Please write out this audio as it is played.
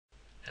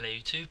Hello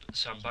YouTube,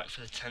 so I'm back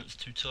for the 10th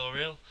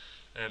tutorial.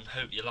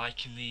 Hope you're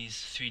liking these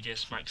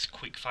 3ds Max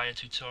quickfire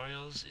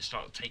tutorials. It's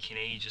not taking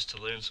ages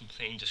to learn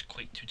something, just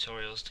quick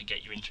tutorials to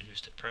get you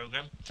introduced to the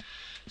program.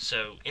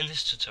 So in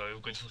this tutorial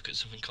we're going to look at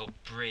something called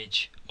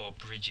bridge or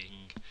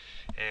bridging.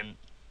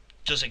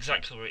 Does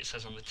exactly what it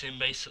says on the tin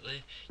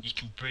basically. You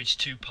can bridge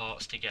two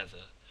parts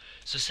together.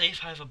 So say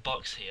if I have a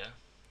box here,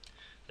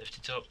 lift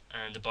it up,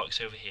 and a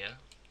box over here,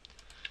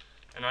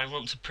 and I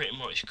want to pretty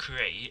much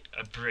create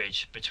a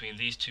bridge between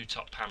these two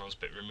top panels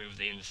but remove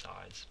the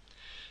insides.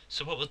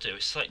 So what we'll do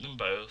is select them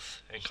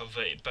both and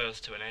convert it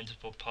both to an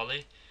editable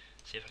poly.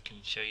 See if I can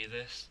show you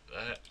this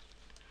there.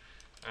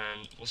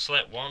 And we'll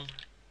select one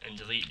and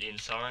delete the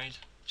inside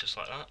just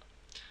like that.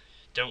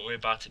 Don't worry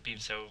about it being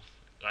so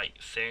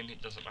thin,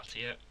 it doesn't matter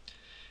yet.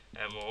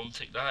 And we'll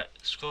untick that,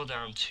 scroll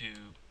down to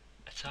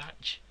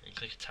attach and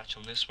click attach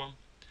on this one,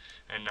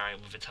 and now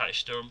we've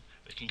attached them.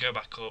 We can go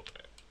back up,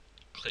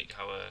 click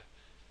our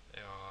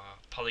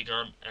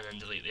polygon, and then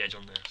delete the edge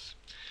on this.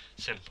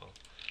 Simple.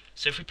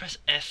 So if we press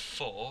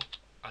F4,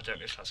 I don't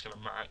know if that's going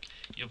to mark,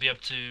 you'll be able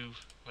to,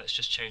 let's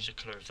just change the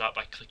colour of that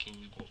by clicking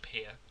up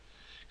here,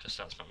 because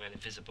that's not really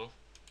visible.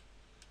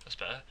 That's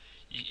better.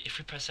 If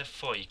we press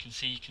F4 you can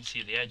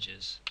see the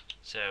edges,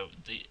 so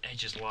the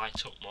edges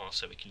light up more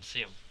so we can see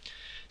them.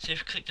 So if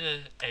we click the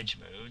edge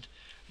mode,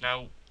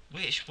 now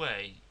which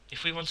way,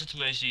 if we wanted to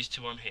merge these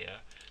two on here,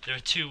 there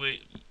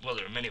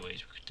are many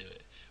ways we could do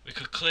it. We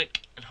could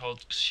click and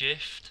hold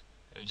shift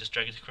and just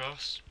drag it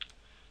across.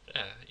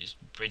 There, it's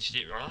bridged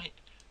it right,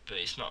 but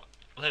it's not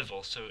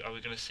level, so are we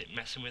going to sit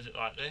messing with it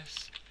like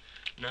this?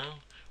 No.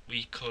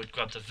 We could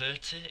grab the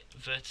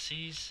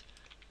vertices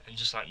and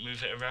just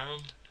move it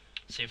around,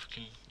 see if we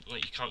can,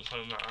 you can't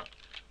clone that.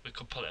 We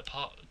could pull it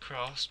apart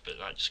across, but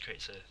that just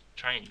creates a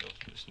triangle,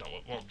 it's not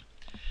what we want.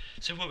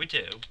 So what we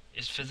do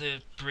is, for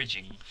the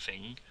bridging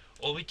thing,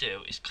 all we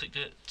do is click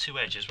the two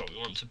edges what we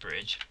want to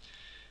bridge,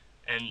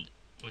 and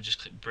we'll just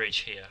click bridge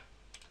here.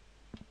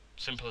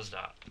 Simple as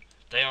that.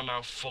 They are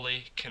now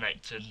fully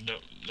connected,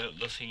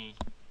 nothing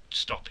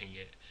stopping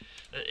it.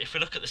 If we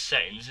look at the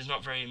settings, there's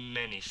not very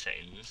many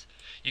settings.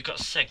 You've got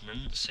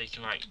segments, so you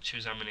can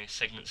choose how many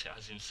segments it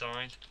has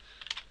inside.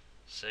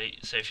 So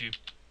if you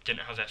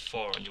didn't have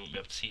F4 on, you wouldn't be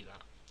able to see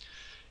that.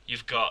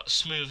 You've got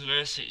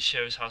smoothness, it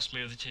shows how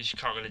smooth it is. You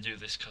can't really do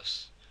this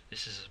because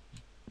this is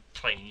a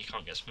plane, you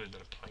can't get smooth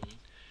on a plane.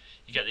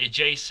 You get the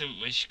adjacent,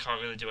 which you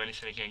can't really do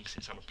anything again because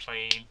it's on a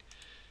plane.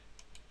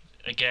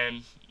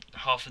 Again,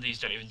 half of these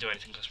don't even do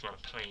anything because we're on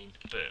a plane,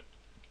 but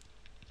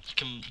you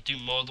can do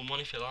more than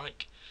one if you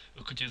like.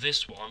 We could do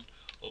this one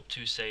up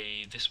to,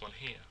 say, this one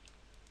here.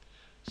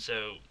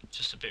 So,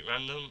 just a bit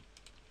random.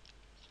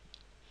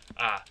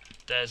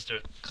 There's the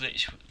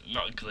glitch,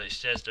 not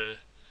glitch, there's the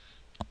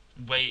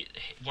way,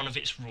 one of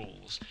its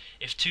rules.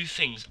 If two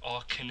things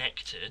are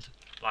connected,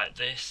 like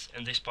this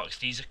and this box,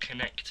 these are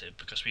connected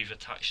because we've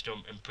attached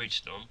them and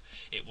bridged them,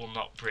 it will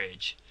not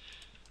bridge.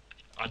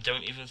 I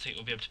don't even think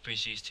we'll be able to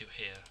bridge these two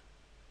here.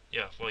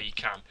 Yeah, well you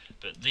can,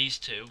 but these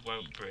two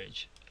won't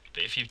bridge.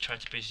 But if you try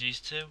to bridge these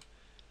two,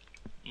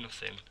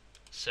 nothing.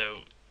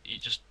 So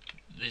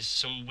there's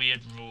some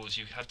weird rules,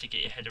 you have to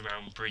get your head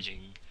around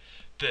bridging.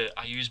 But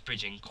I use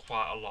bridging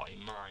quite a lot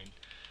in mine.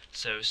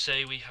 So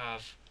say we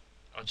have,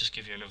 I'll just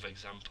give you another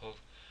example,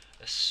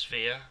 a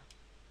sphere,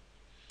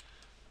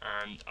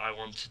 and I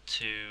wanted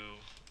to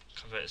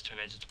convert this to an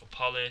editable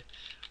poly.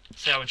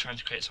 Say I was trying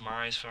to create some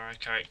eyes for our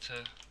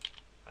character,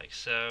 like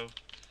so,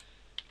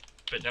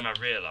 but then I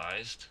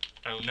realised,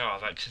 oh no,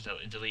 I've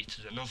accidentally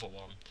deleted another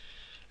one.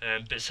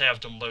 But say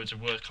I've done loads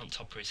of work on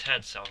top of his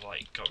head, so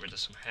I've got rid of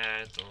some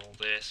hair, done all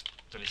this,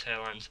 done his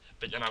hairlines,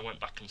 but then I went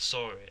back and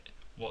saw it.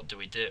 What do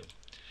we do?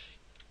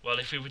 Well,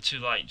 if we were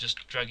to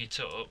just drag it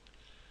up,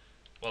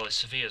 well, the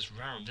sphere's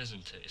round,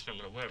 isn't it? It's not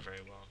going to work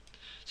very well.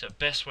 So the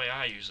best way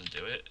I usually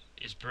do it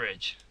is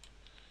bridge.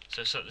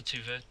 So select the two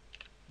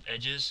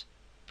edges,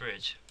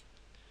 bridge,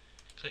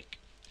 click,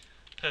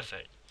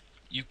 perfect.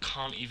 You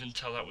can't even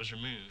tell that was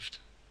removed.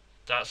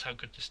 That's how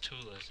good this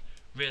tool is.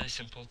 Really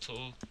simple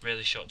tool,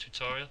 really short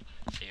tutorial.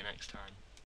 See you next time.